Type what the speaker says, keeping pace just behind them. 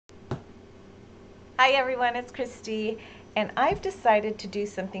Hi everyone, it's Christy, and I've decided to do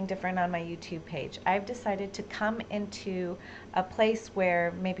something different on my YouTube page. I've decided to come into a place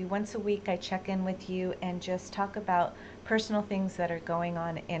where maybe once a week I check in with you and just talk about personal things that are going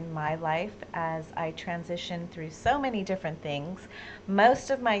on in my life as I transition through so many different things. Most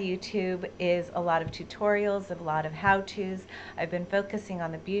of my YouTube is a lot of tutorials, a lot of how-tos. I've been focusing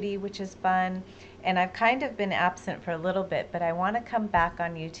on the beauty, which is fun, and I've kind of been absent for a little bit, but I want to come back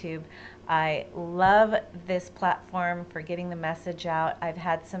on YouTube. I love this platform for getting the message out. I've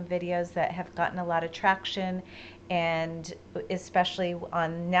had some videos that have gotten a lot of traction, and especially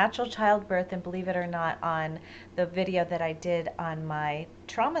on natural childbirth, and believe it or not, on the video that I did on my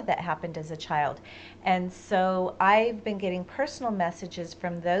trauma that happened as a child. And so I've been getting personal messages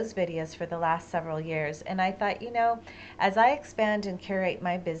from those videos for the last several years, and I thought, as I expand and curate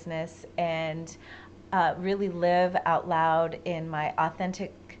my business and really live out loud in my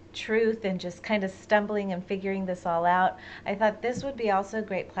authentic truth and just kind of stumbling and figuring this all out, I thought this would be also a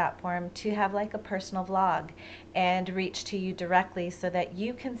great platform to have like a personal vlog and reach to you directly so that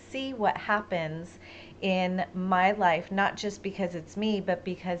you can see what happens in my life, not just because it's me, but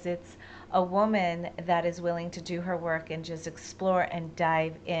because it's a woman that is willing to do her work and just explore and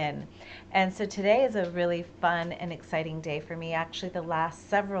dive in. And so today is a really fun and exciting day for me, actually the last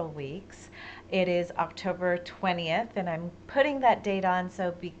several weeks. It is October 20th, and I'm putting that date on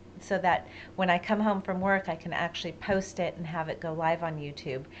so that when I come home from work, I can actually post it and have it go live on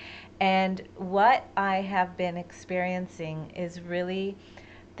YouTube. And what I have been experiencing is really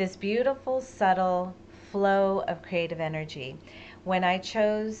this beautiful, subtle flow of creative energy. When I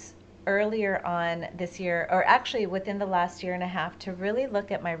chose earlier on this year, or actually within the last year and a half, to really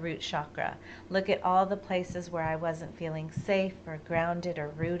look at my root chakra, look at all the places where I wasn't feeling safe or grounded or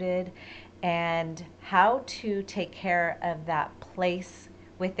rooted, and how to take care of that place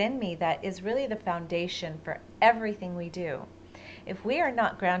within me that is really the foundation for everything we do. If we are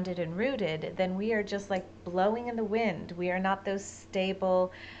not grounded and rooted, then we are just like blowing in the wind. We are not those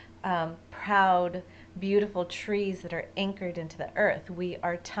stable, proud, beautiful trees that are anchored into the earth. We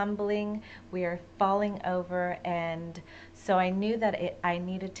are tumbling, we are falling over, and so I knew that I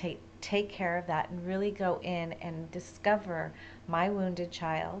needed to take care of that and really go in and discover my wounded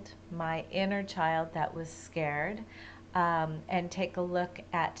child, my inner child that was scared, and take a look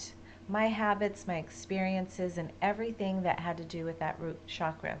at my habits, my experiences, and everything that had to do with that root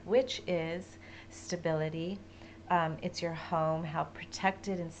chakra, which is stability. It's your home, how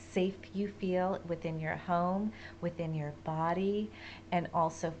protected and safe you feel within your home, within your body, and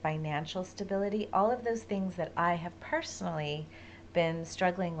also financial stability. All of those things that I have personally been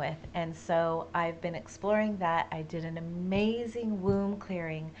struggling with. And so I've been exploring that. I did an amazing womb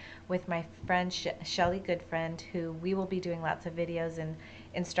clearing with my friend Shelly Goodfriend, who we will be doing lots of videos and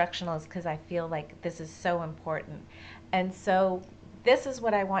instructionals because I feel like this is so important. And so this is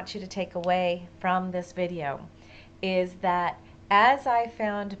what I want you to take away from this video, is that as I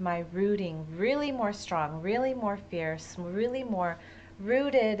found my rooting really more strong, really more fierce, really more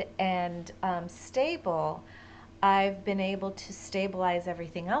rooted and stable, I've been able to stabilize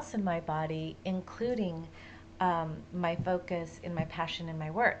everything else in my body, including my focus in my passion and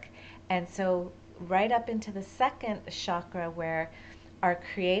my work. And so right up into the second chakra, where our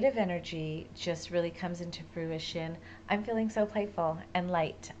creative energy just really comes into fruition, I'm feeling so playful and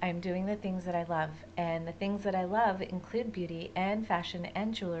light. I'm doing the things that I love, and the things that I love include beauty and fashion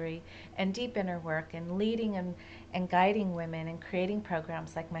and jewelry and deep inner work and leading and guiding women and creating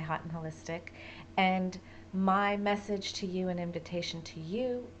programs like my Hot and Holistic. And my message to you, an invitation to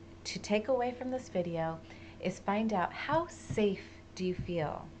you to take away from this video, is find out, how safe do you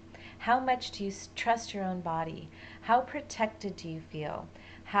feel? How much do you trust your own body? How protected do you feel?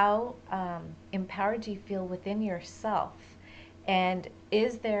 How empowered do you feel within yourself? And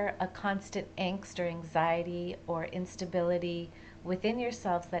is there a constant angst or anxiety or instability within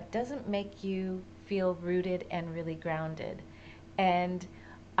yourselves that doesn't make you feel rooted and really grounded? And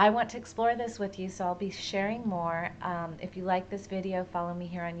I want to explore this with you, so I'll be sharing more. If you like this video, follow me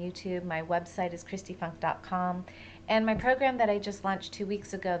here on YouTube. My website is christyfunk.com. And my program that I just launched 2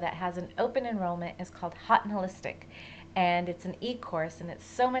 weeks ago that has an open enrollment is called Hot and Holistic. And it's an e-course, and it's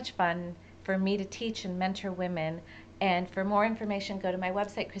so much fun for me to teach and mentor women. And for more information, go to my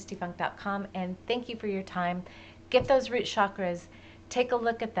website, christyfunk.com. And thank you for your time. Get those root chakras, take a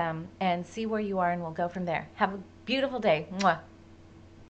look at them, and see where you are, and we'll go from there. Have a beautiful day. Mwah.